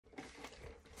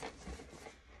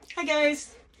Hi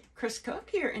guys, Chris Cook,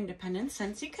 your independent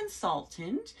Scentsy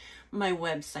consultant. My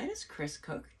website is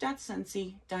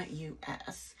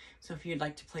chriscook.scentsy.us. So if you'd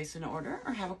like to place an order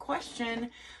or have a question,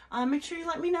 make sure you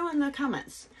let me know in the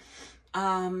comments.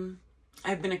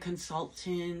 I've been a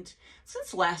consultant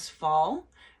since last fall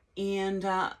and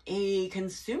a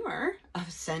consumer of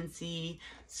Scentsy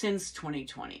since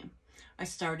 2020. I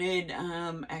started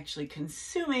actually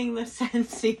consuming the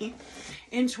Scentsy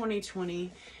in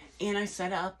 2020. And I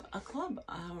set up a club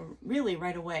really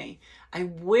right away. I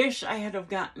wish I had have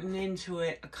gotten into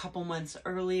it a couple months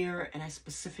earlier, and I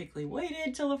specifically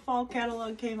waited till the fall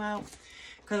catalog came out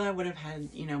because I would have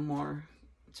had, more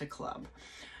to club.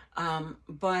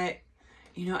 But,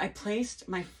 I placed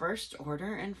my first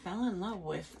order and fell in love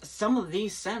with some of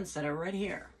these scents that are right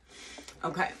here.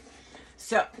 Okay,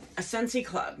 so a Scentsy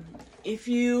club. If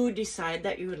you decide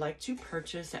that you would like to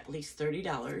purchase at least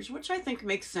 $30, which I think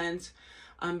makes sense,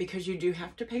 because you do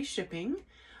have to pay shipping,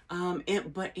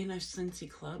 but in a Scentsy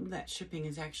club, that shipping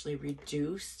is actually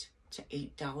reduced to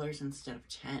 $8 instead of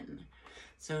 $10.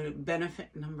 So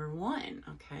benefit number one,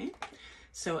 okay?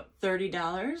 So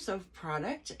 $30 of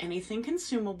product, anything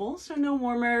consumable, so no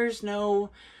warmers, no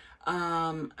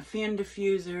fan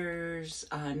diffusers,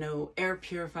 no air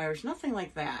purifiers, nothing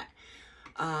like that.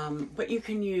 But you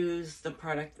can use the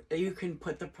product, you can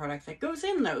put the product that goes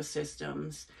in those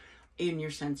systems in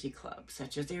your Scentsy club,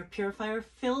 such as air purifier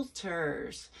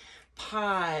filters,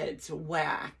 pods,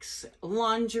 wax,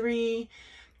 laundry,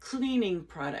 cleaning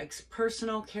products,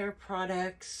 personal care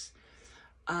products,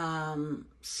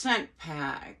 scent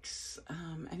packs,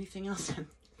 anything else,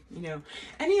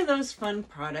 any of those fun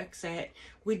products that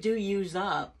we do use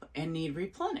up and need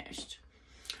replenished.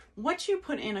 What you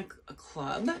put in a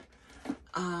club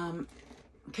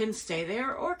can stay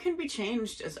there or can be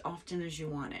changed as often as you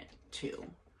want it to.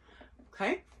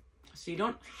 Okay, so you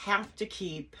don't have to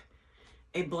keep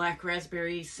a black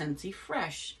raspberry Scentsy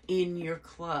Fresh in your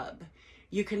club.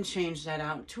 You can change that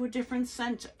out to a different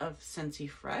scent of Scentsy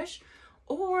Fresh,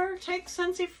 or take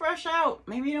Scentsy Fresh out.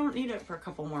 Maybe you don't need it for a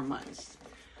couple more months.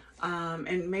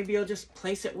 And maybe you'll just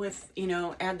place it with,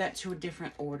 add that to a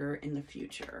different order in the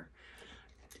future.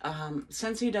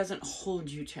 Scentsy doesn't hold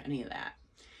you to any of that.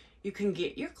 You can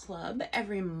get your club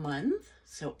every month,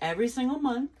 so every single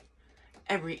month,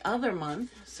 every other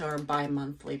month, so our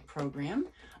bi-monthly program,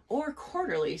 or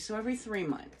quarterly, so every 3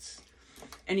 months.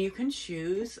 And you can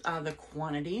choose the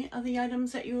quantity of the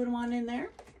items that you would want in there.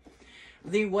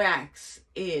 The wax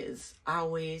is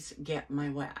always get my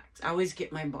wax, always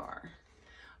get my bar.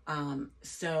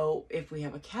 So if we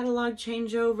have a catalog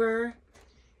changeover,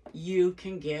 you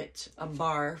can get a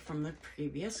bar from the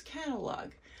previous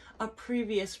catalog, a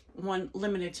previous one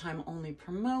limited time only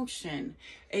promotion,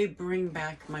 a bring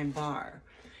back my bar.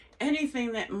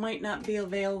 Anything that might not be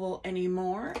available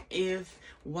anymore, if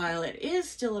while it is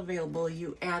still available,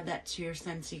 you add that to your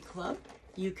Scentsy club,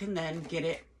 you can then get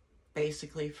it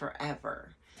basically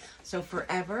forever. So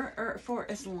forever or for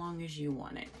as long as you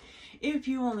want it. If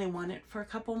you only want it for a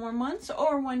couple more months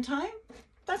or one time,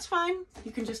 that's fine.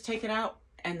 You can just take it out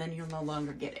and then you'll no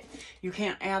longer get it. You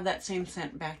can't add that same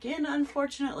scent back in,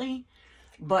 unfortunately,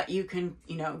 but you can,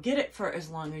 get it for as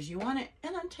long as you want it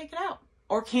and then take it out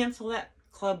or cancel that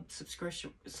club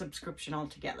subscription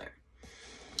altogether.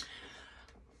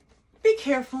 Be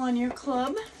careful on your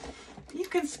club. You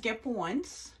can skip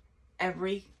once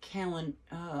every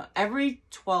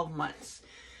 12 months.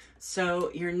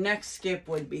 So your next skip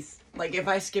would be, like if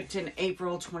I skipped in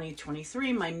April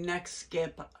 2023, my next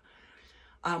skip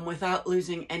without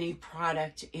losing any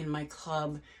product in my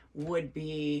club would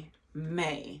be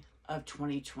May of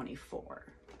 2024.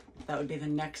 That would be the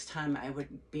next time I would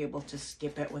be able to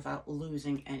skip it without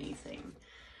losing anything.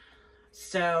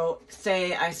 So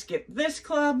say I skip this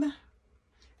club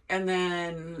and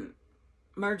then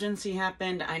emergency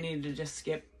happened, I needed to just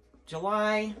skip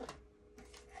July.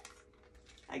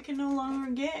 I can no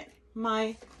longer get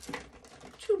my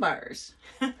 2 bars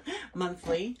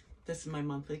monthly. This is my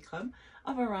monthly club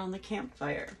of Around the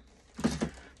Campfire.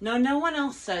 Now, no one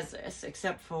else says this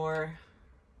except for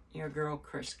your girl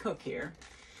Chris Cook here.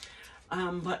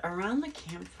 But Around the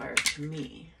Campfire to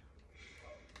me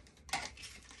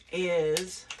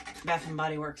is Bath &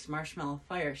 Body Works Marshmallow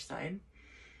Fireside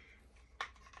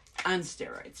on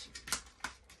steroids.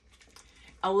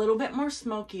 A little bit more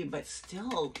smoky, but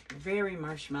still very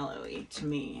marshmallowy to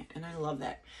me, and I love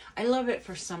that. I love it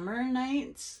for summer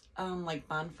nights, like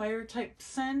bonfire type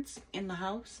scents in the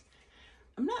house.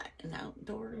 I'm not an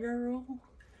outdoor girl.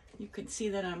 You could see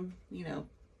that I'm,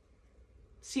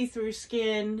 see-through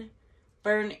skin,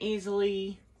 burn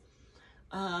easily.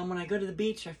 When I go to the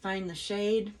beach, I find the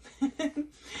shade.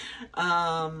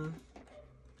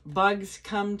 Bugs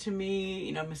come to me,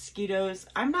 you know, mosquitoes.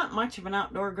 I'm not much of an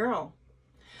outdoor girl,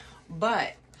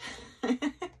 but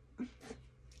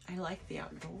I like the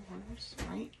outdoors,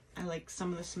 right? I like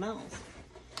some of the smells.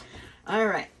 All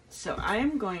right, so I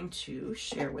am going to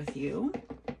share with you,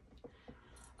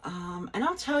 and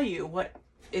I'll tell you what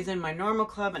is in my normal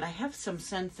club, and I have some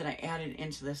scents that I added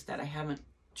into this that I haven't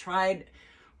tried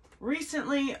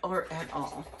recently or at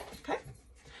all. Okay,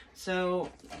 so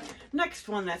next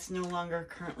one that's no longer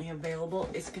currently available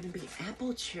is going to be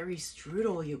apple cherry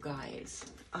strudel, you guys.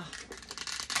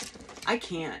 I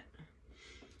can't.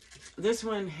 This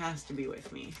one has to be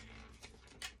with me.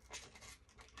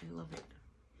 I love it.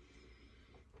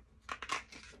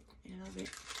 I love it.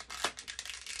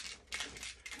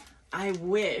 I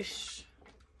wish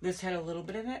this had a little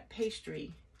bit of that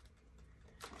pastry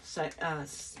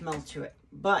smell to it,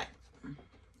 but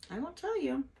I will tell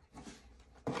you,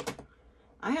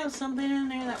 I have something in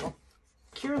there that will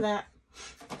cure that.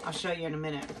 I'll show you in a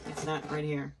minute. It's not right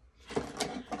here.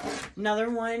 Another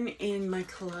one in my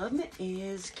club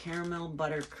is caramel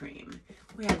buttercream.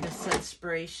 We have the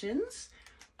Scentspirations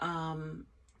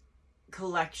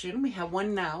collection. We have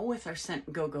one now with our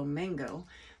scent Go-Go Mango.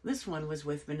 This one was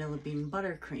with vanilla bean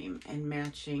buttercream and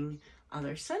matching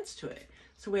other scents to it.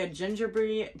 So we had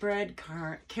gingerbread,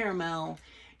 caramel,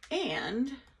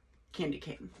 and candy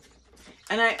cane.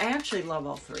 And I actually love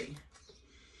all three.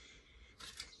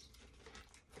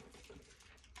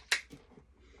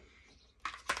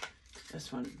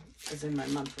 This one is in my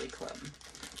monthly club.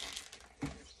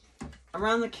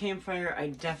 Around the campfire, I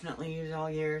definitely use all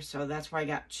year, so that's why I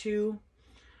got two.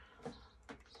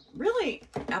 Really,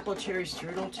 apple cherry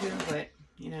strudel too, but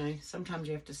you know, sometimes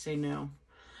you have to say no.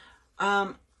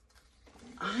 I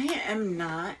am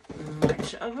not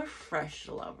much of a fresh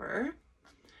lover,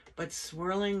 but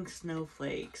Swirling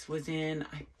Snowflakes was in,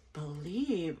 I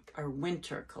believe, our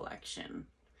winter collection.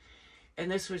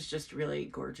 And this was just really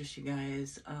gorgeous, you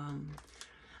guys.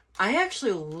 I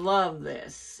actually love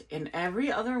this in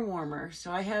every other warmer.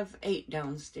 So I have 8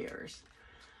 downstairs,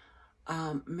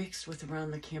 mixed with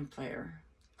around the campfire.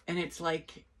 And it's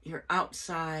like you're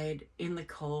outside in the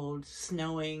cold,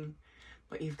 snowing,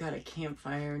 but you've got a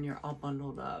campfire and you're all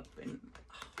bundled up. And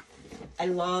I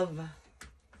love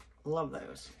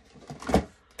those.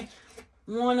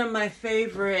 One of my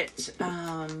favorite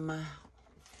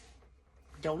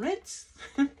donuts,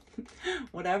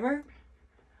 whatever.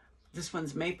 This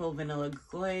one's maple vanilla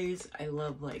glaze. I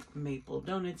love like maple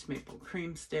donuts, maple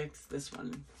cream sticks. This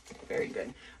one, very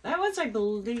good. That was, I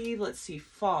believe, let's see,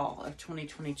 fall of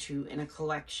 2022 in a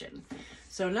collection.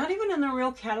 So not even in the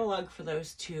real catalog for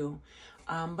those two.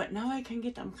 But now I can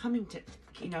get them coming to,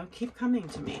 you know, keep coming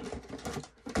to me.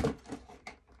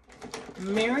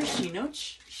 Maraschino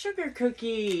sugar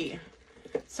cookie.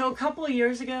 So a couple of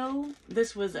years ago,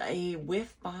 this was a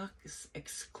Whiff Box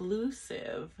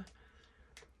exclusive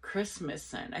Christmas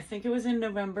scent. I think it was in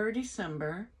November or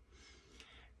December.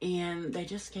 And they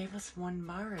just gave us 1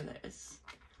 bar of this.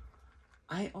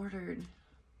 I ordered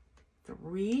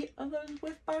 3 of those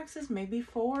Whiff Boxes, maybe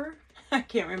 4. I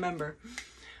can't remember.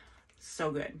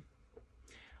 So good.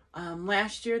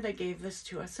 Last year they gave this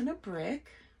to us in a brick.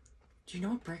 Do you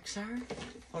know what bricks are?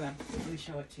 Hold on, let me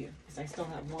show it to you, because I still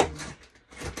have one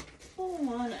full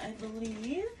one, I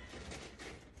believe.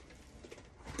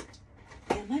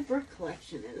 And my brick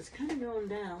collection is kind of going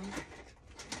down.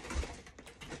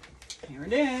 Here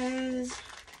it is.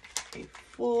 A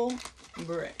full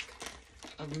brick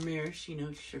of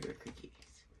maraschino sugar cookies.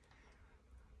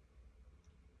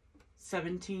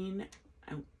 17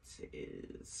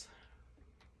 ounces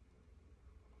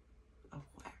of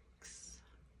wax.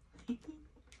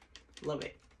 Love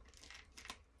it.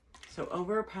 So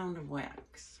over a pound of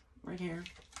wax right here.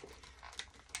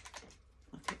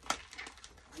 Okay.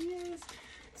 Yes.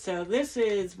 So this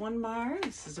is 1 bar.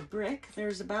 This is a brick.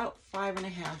 There's about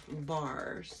 5.5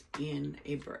 bars in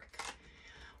a brick.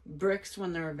 Bricks,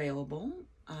 when they're available,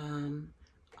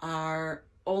 are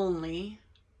only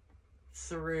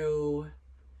through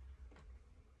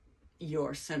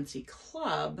your Scentsy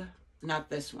club, not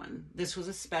this one. This was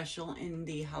a special in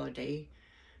the holiday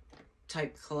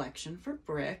type collection for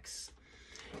bricks.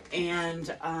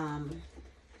 And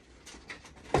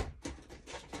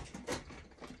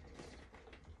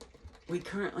we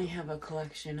currently have a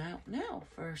collection out now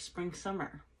for spring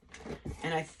summer.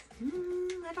 And I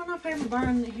don't know if I have a bar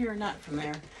in here or not from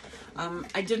there.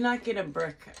 I did not get a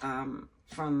brick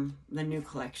from the new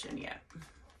collection yet.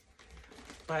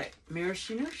 But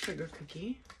maraschino sugar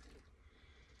cookie.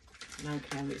 Now I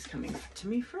can have these coming to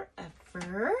me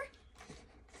forever.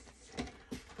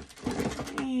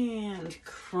 And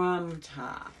Crumb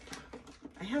Top.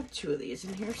 I have 2 of these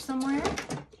in here somewhere.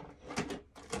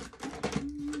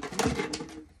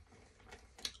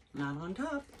 Not on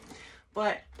top,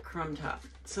 but Crumb Top.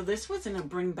 So this was in a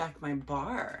Bring Back My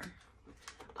Bar.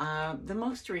 The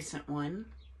most recent one.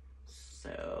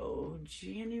 So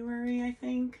January, I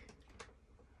think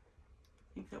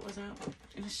that was out.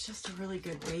 And it's just a really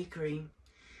good bakery.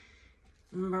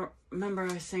 Remember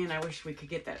I was saying I wish we could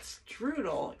get that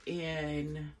strudel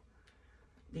in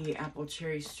the apple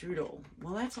cherry strudel.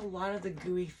 Well, that's a lot of the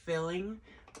gooey filling,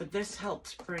 but this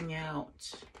helps bring out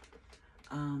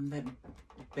the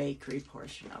bakery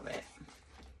portion of it.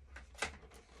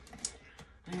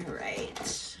 All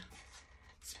right.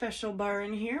 Special bar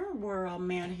in here. We're All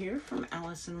Mad Here from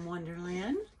Alice in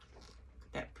Wonderland.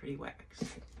 That pretty wax.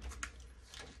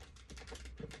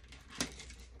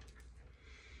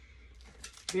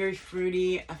 Very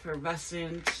fruity,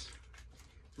 effervescent.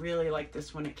 Really like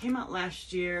this one. It came out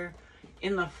last year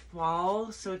in the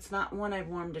fall, so it's not one I've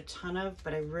warmed a ton of,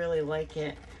 but I really like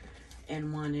it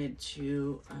and wanted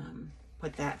to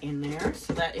put that in there.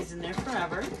 So that is in there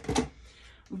forever.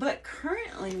 But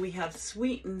currently we have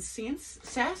Sweet and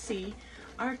Sassy,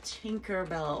 our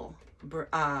Tinkerbell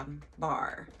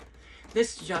bar.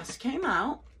 This just came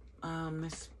out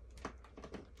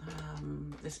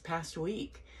this past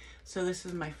week. So this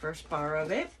is my first bar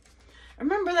of it.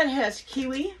 Remember that it has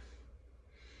kiwi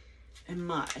and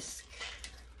musk.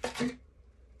 I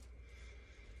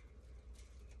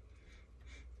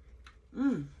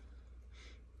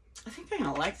think I'm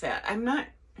gonna like that.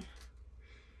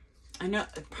 I know,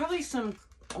 probably some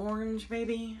orange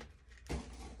maybe.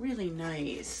 Really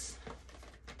nice.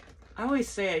 I always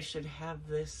say I should have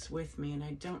this with me, and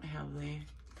I don't have the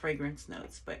fragrance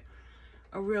notes, but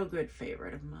a real good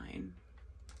favorite of mine,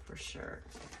 for sure.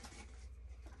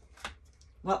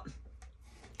 Well,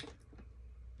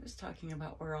 just talking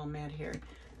about We're All Mad Here.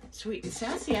 Sweet and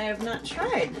Sassy, I have not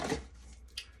tried.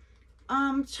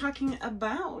 Talking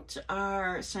about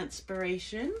our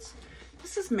Scentspirations.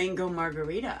 This is Mango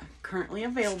Margarita, currently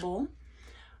available.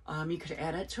 You could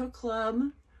add it to a club.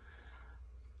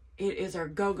 It is our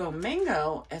Go-Go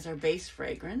Mango as our base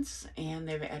fragrance, and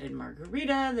they've added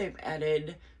margarita, they've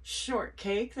added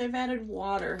shortcake, they've added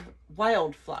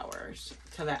wildflowers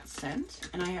to that scent,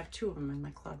 and I have 2 of them in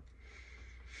my club.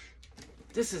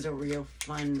 This is a real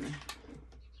fun,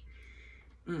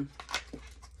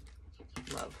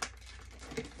 love.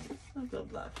 Love,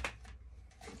 love, love.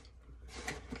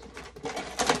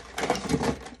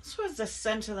 This was the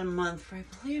scent of the month for, I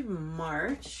believe,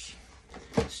 March.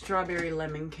 Strawberry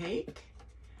Lemon Cake.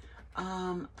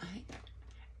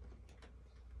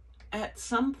 At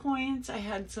some points I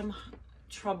had some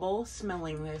trouble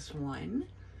smelling this one,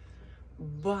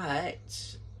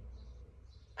 but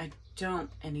I don't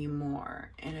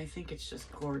anymore, and I think it's just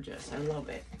gorgeous. I love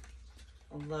it.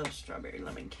 I love Strawberry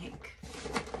Lemon Cake.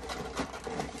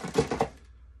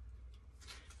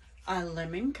 A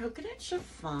Lemon Coconut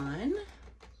Chiffon.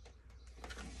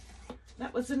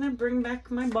 That was in a Bring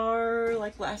Back My Bar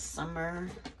like last summer.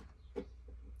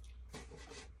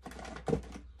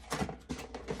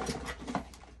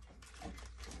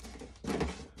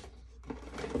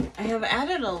 I have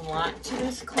added a lot to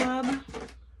this club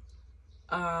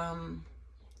that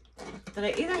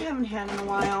I either haven't had in a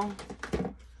while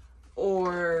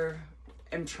or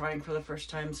am trying for the first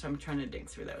time, so I'm trying to dig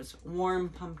through those. Warm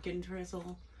Pumpkin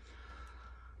Drizzle.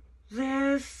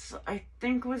 This, I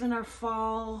think, was in our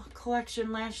fall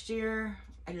collection last year.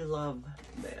 I love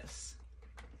this.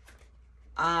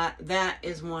 That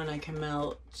is one I can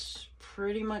melt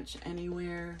pretty much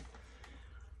anywhere.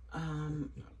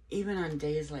 Even on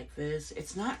days like this.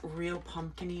 It's not real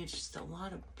pumpkin-y. It's just a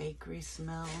lot of bakery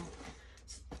smell.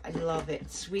 I love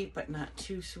it. Sweet, but not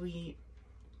too sweet.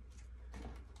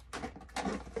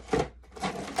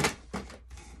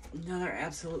 Another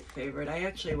absolute favorite. I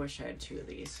actually wish I had 2 of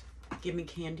these. Give Me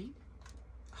Candy.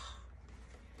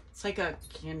 It's like a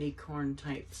candy corn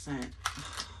type scent.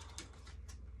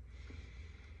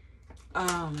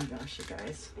 Oh my gosh, you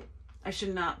guys. I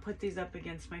should not put these up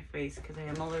against my face because I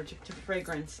am allergic to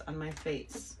fragrance on my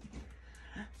face.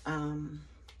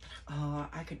 Oh,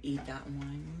 I could eat that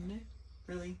one.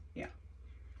 Really? Yeah.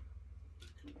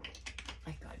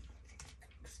 My God.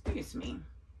 Excuse me.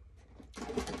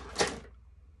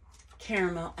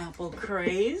 Caramel Apple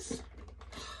Craze.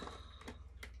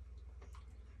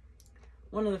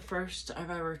 One of the first I've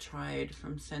ever tried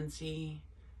from Scentsy.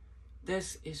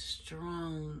 This is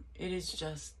strong. It is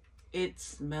just, it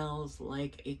smells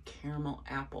like a caramel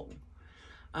apple.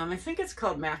 I think it's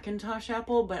called Macintosh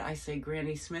apple, but I say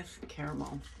Granny Smith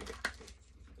caramel.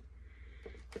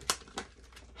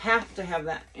 Have to have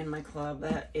that in my club.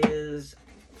 That is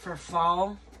for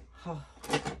fall. Oh,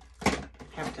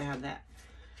 have to have that.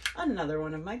 Another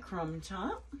one of my Chrome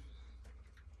Top.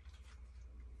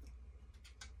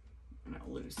 I'm gonna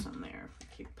lose some there if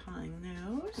I keep pulling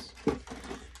those.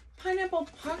 Pineapple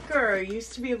Pucker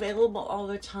used to be available all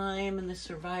the time, and this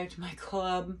survived my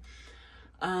club.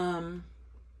 Not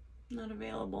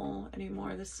available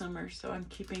anymore this summer, so I'm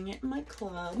keeping it in my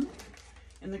club.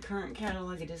 In the current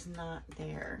catalog, it is not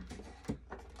there.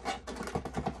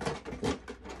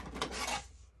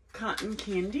 Cotton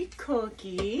Candy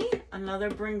Cookie, another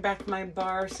Bring Back My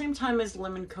Bar, same time as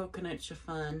Lemon Coconut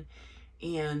Chiffon,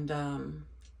 and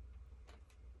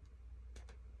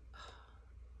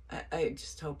I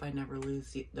just hope I never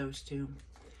lose those two.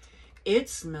 It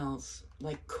smells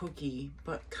like cookie,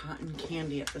 but cotton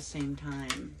candy at the same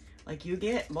time. Like, you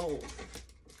get both.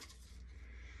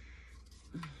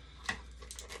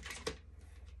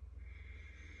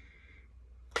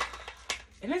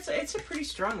 And it's a pretty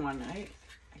strong one. I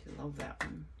love that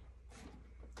one.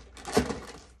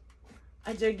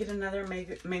 I did get another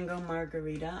mango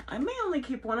margarita. I may only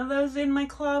keep one of those in my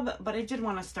club, but I did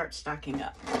want to start stocking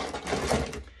up.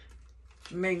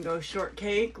 Mango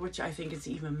shortcake, which I think is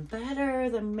even better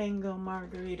than mango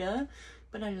margarita,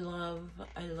 but I love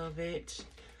it.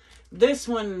 This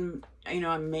one, you know,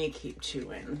 I may keep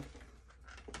two in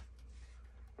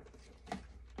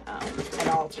at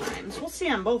all times. We'll see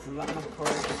on both of them, of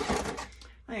course.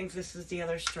 I think this is the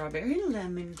other strawberry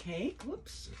lemon cake.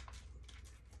 Whoops.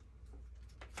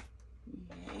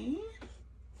 Yay.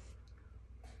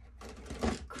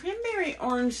 Cranberry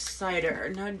orange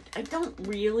cider. Now, I don't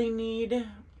really need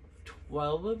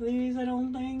 12 of these, I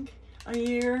don't think, a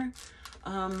year.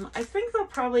 I think they'll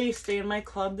probably stay in my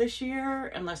club this year,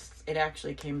 unless it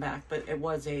actually came back, but it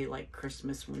was a, like,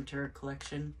 Christmas winter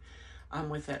collection,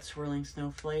 with that swirling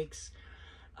snowflakes.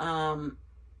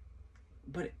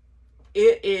 But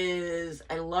it is,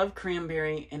 I love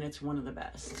cranberry, and it's one of the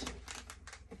best.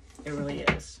 It really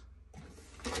is.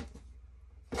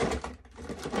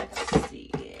 Let's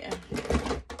see.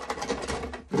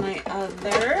 My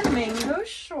other mango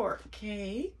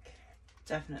shortcake.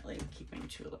 Definitely keeping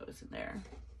two of those in there.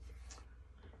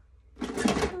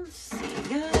 Let's see,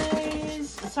 guys.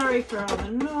 Sorry for all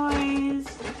the noise.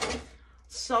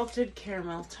 Salted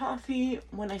caramel toffee.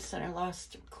 When I said I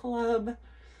lost club,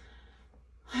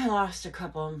 I lost a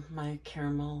couple of my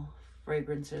caramel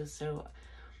fragrances. So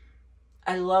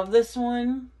I love this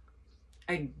one.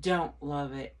 I don't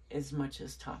love it as much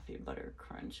as Toffee Butter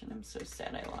Crunch, and I'm so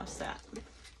sad I lost that.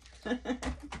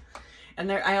 And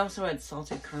there, I also had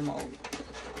salted caramel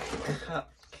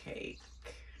cupcake.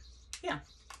 Yeah.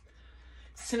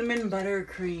 Cinnamon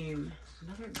buttercream.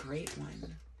 Another great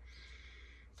one.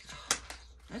 Oh,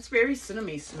 that's very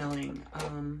cinnamon smelling.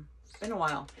 It's been a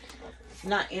while.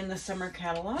 Not in the summer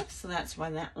catalog, so that's why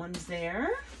that one's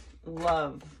there.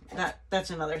 Love that. That's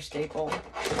another staple.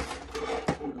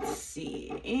 Let's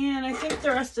see. And I think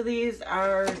the rest of these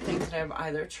are things that I've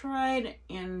either tried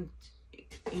and,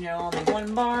 you know, only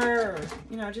one bar, or,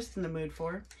 you know, just in the mood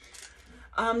for.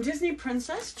 Disney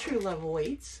Princess True Love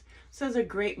Awaits. This is a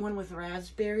great one with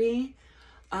raspberry.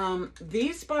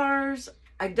 These bars,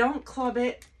 I don't club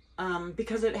it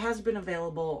because it has been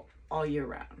available all year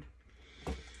round.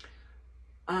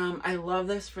 I love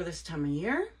this for this time of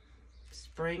year.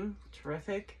 Spring,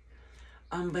 terrific.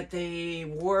 But they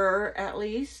were, at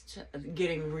least,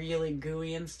 getting really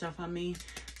gooey and stuff on me.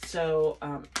 So,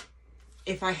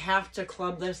 if I have to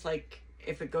club this, like,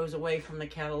 if it goes away from the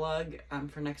catalog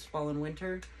for next fall and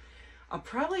winter, I'll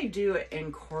probably do it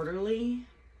in quarterly.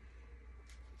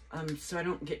 So I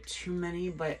don't get too many,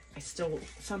 but I still,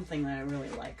 something that I really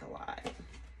like a lot.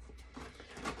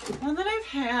 One that I've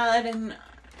had and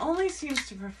only seems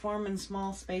to perform in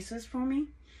small spaces for me.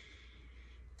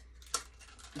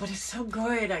 But it's so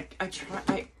good. I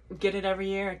get it every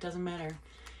year. It doesn't matter.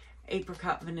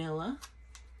 Apricot Vanilla.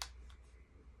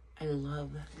 I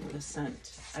love the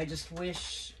scent. I just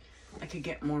wish I could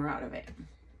get more out of it.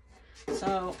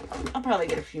 So I'll probably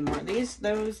get a few more of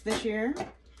those this year.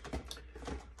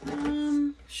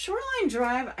 Shoreline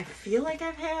Drive, I feel like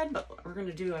I've had, but we're going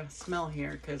to do a smell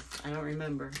here because I don't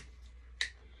remember.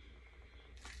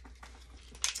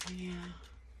 Yeah.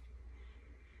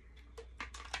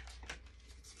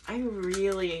 I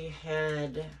really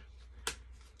had,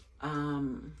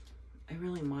 I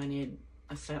really wanted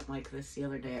a scent like this the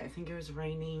other day. I think it was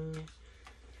raining.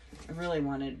 I really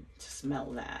wanted to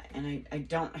smell that, and I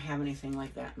don't have anything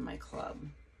like that in my club.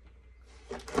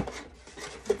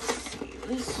 Let's see,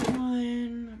 this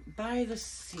one, By the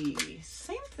Sea.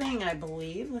 Same thing, I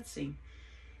believe. Let's see.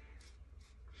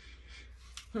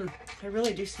 They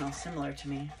really do smell similar to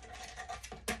me.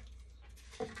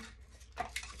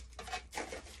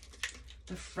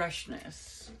 The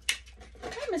freshness.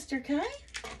 Hi, Mr. Kai.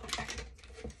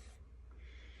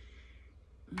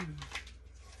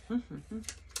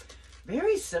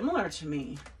 Very similar to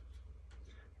me.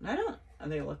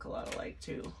 And they look a lot alike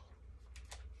too.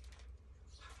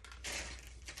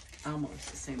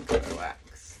 Almost the same color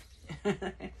wax.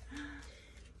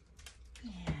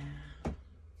 Yeah.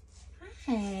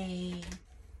 Hey.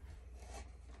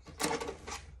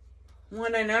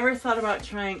 One I never thought about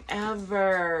trying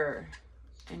ever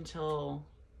until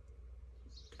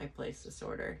I placed this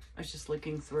order. I was just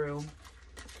looking through.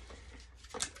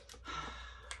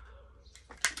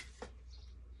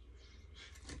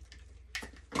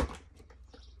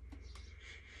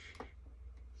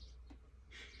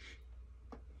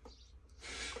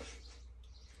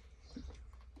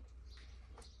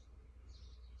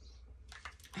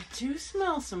 I do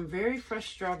smell some very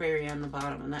fresh strawberry on the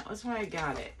bottom, and that was why I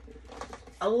got it.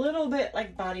 A little bit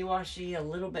like body washy, a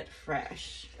little bit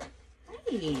fresh.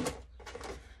 Hey.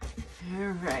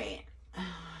 All right.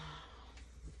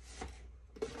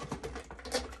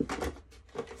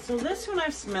 So this one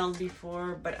I've smelled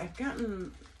before, but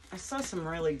I saw some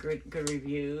really good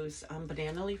reviews.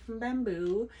 Banana leaf and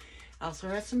bamboo. Also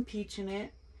has some peach in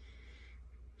it.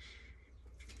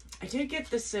 I did get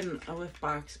this in a whiff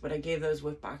box, but I gave those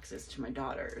whiff boxes to my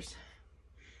daughters.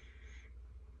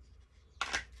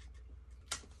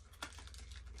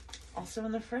 Also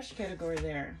in the fresh category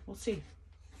there. We'll see.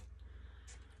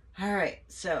 All right,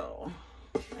 so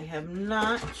I have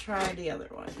not tried the other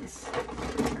ones.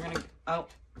 We're gonna, oh,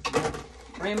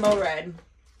 rainbow red.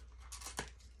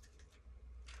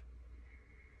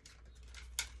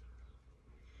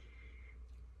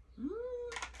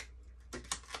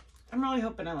 I'm really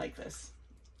hoping I like this.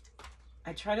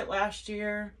 I tried it last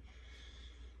year.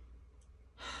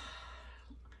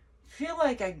 Feel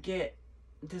like I get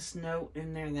this note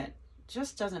in there that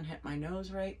just doesn't hit my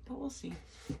nose right, but we'll see.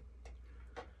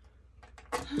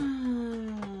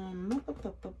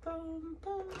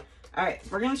 All right,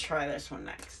 we're gonna try this one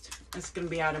next. It's gonna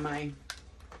be out of my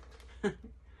for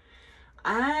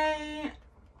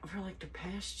like the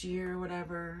past year or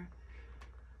whatever,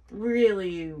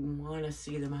 really want to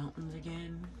see the mountains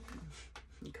again.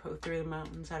 Go through the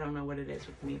mountains. I don't know what it is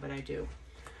with me, but I do.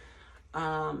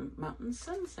 Mountain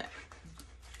Sunset.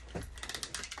 Let's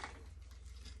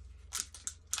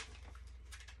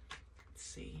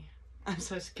see. I'm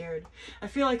so scared. I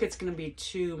feel like it's going to be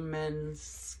two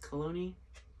men's cologne.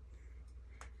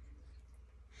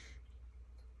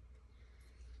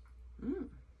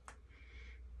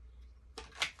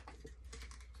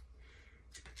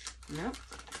 Nope.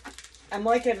 I'm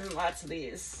liking lots of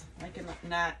these.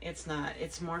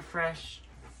 It's more fresh.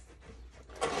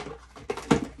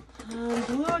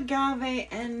 Blue agave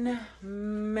and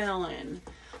melon.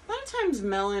 A lot of times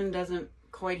melon doesn't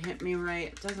quite hit me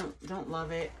right. Don't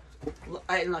love it.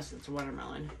 Unless it's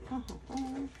watermelon.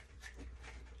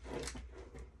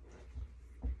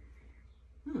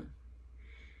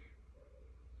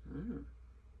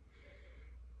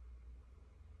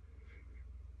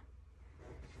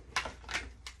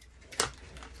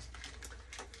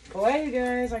 Boy, you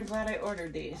guys, I'm glad I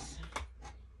ordered these.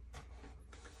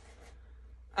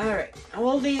 Alright,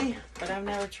 oldie, but I've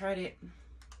never tried it.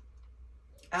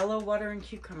 Aloe water and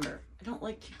cucumber. I don't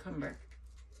like cucumber.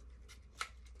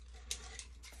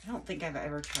 I don't think I've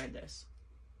ever tried this.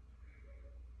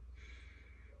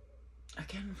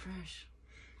 Again, fresh.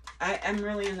 I'm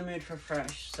really in the mood for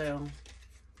fresh, so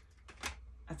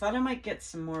I thought I might get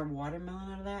some more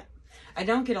watermelon out of that. I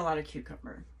don't get a lot of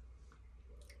cucumber.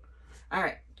 All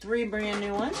right, 3 brand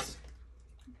new ones.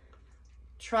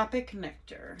 Tropic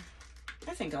Nectar.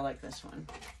 I think I like this one.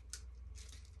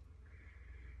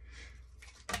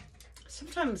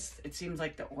 Sometimes it seems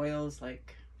like the oils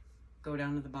like go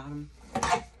down to the bottom.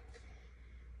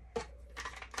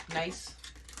 Nice.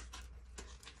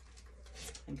 I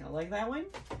think I like that one.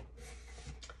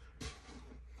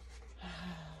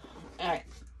 All right.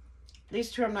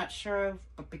 These two I'm not sure of,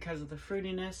 but because of the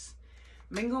fruitiness.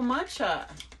 Mango Matcha.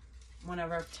 One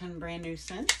of our 10 brand new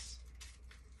scents.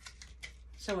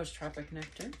 So is Tropic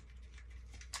Nectar.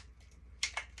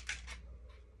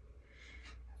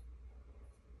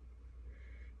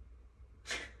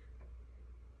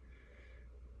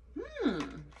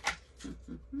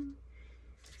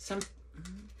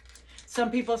 Some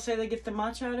people say they get the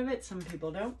matcha out of it, some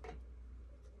people don't.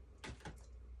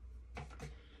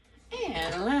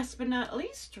 And last but not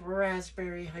least,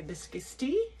 raspberry hibiscus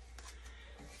tea.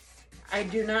 I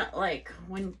do not like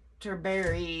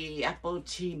winterberry apple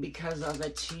tea because of the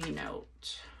tea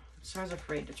note. So I was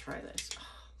afraid to try this. Oh,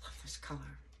 I love this color.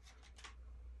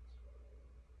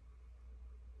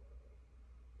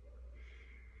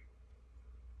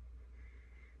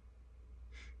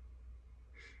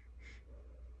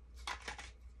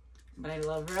 But I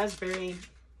love raspberry.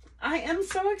 I am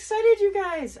so excited, you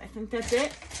guys. I think that's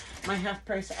it. My half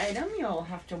price item. You'll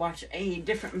have to watch a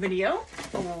different video.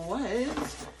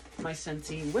 Was my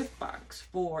Scentsy whip box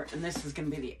for, and this is going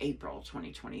to be the April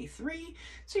 2023.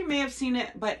 So you may have seen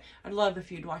it, but I'd love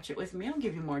if you'd watch it with me. I'll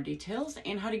give you more details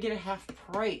and how to get a half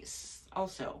price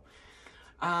also.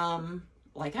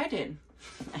 Like I did,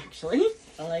 actually.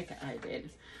 Like I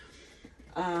did.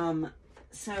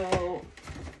 So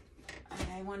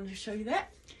I wanted to show you that.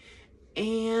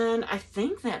 And I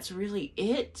think that's really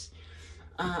it.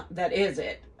 That is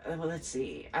it. Well, let's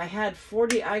see. I had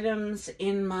 40 items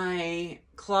in my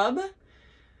club,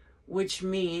 which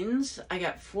means I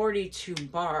got 42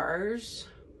 bars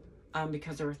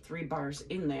because there were 3 bars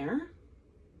in there.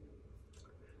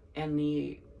 And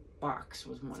the box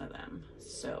was one of them.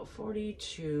 So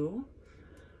 42.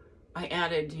 I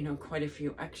added, you know, quite a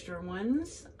few extra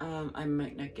ones. I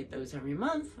might not get those every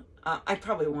month. I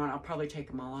probably won't. I'll probably take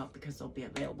them all out because they'll be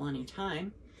available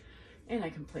anytime. And I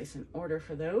can place an order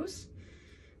for those.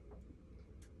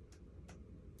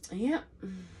 Yeah.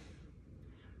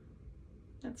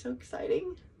 That's so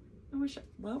exciting. I wish,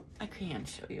 well, I can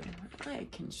show you. I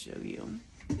can show you.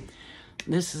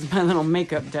 This is my little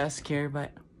makeup desk here,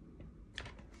 but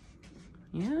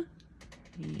yeah.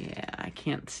 Yeah, I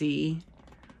can't see.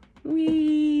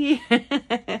 Wee.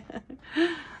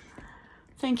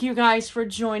 Thank you guys for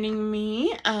joining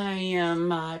me. I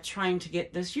am trying to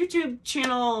get this YouTube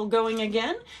channel going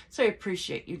again, so I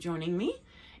appreciate you joining me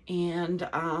and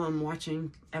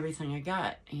watching everything I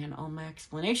got and all my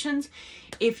explanations.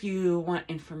 If you want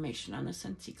information on the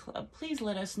Scentsy Club, please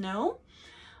let us know.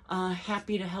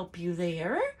 Happy to help you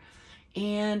there.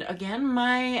 And again,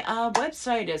 my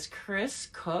website is Chris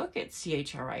Cook. It's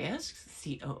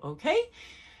CHRISCOOK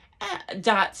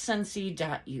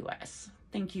 .scentsy.us.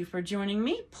 Thank you for joining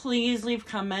me. Please leave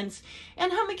comments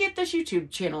and help me get this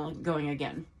YouTube channel going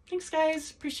again. Thanks,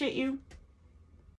 guys. Appreciate you.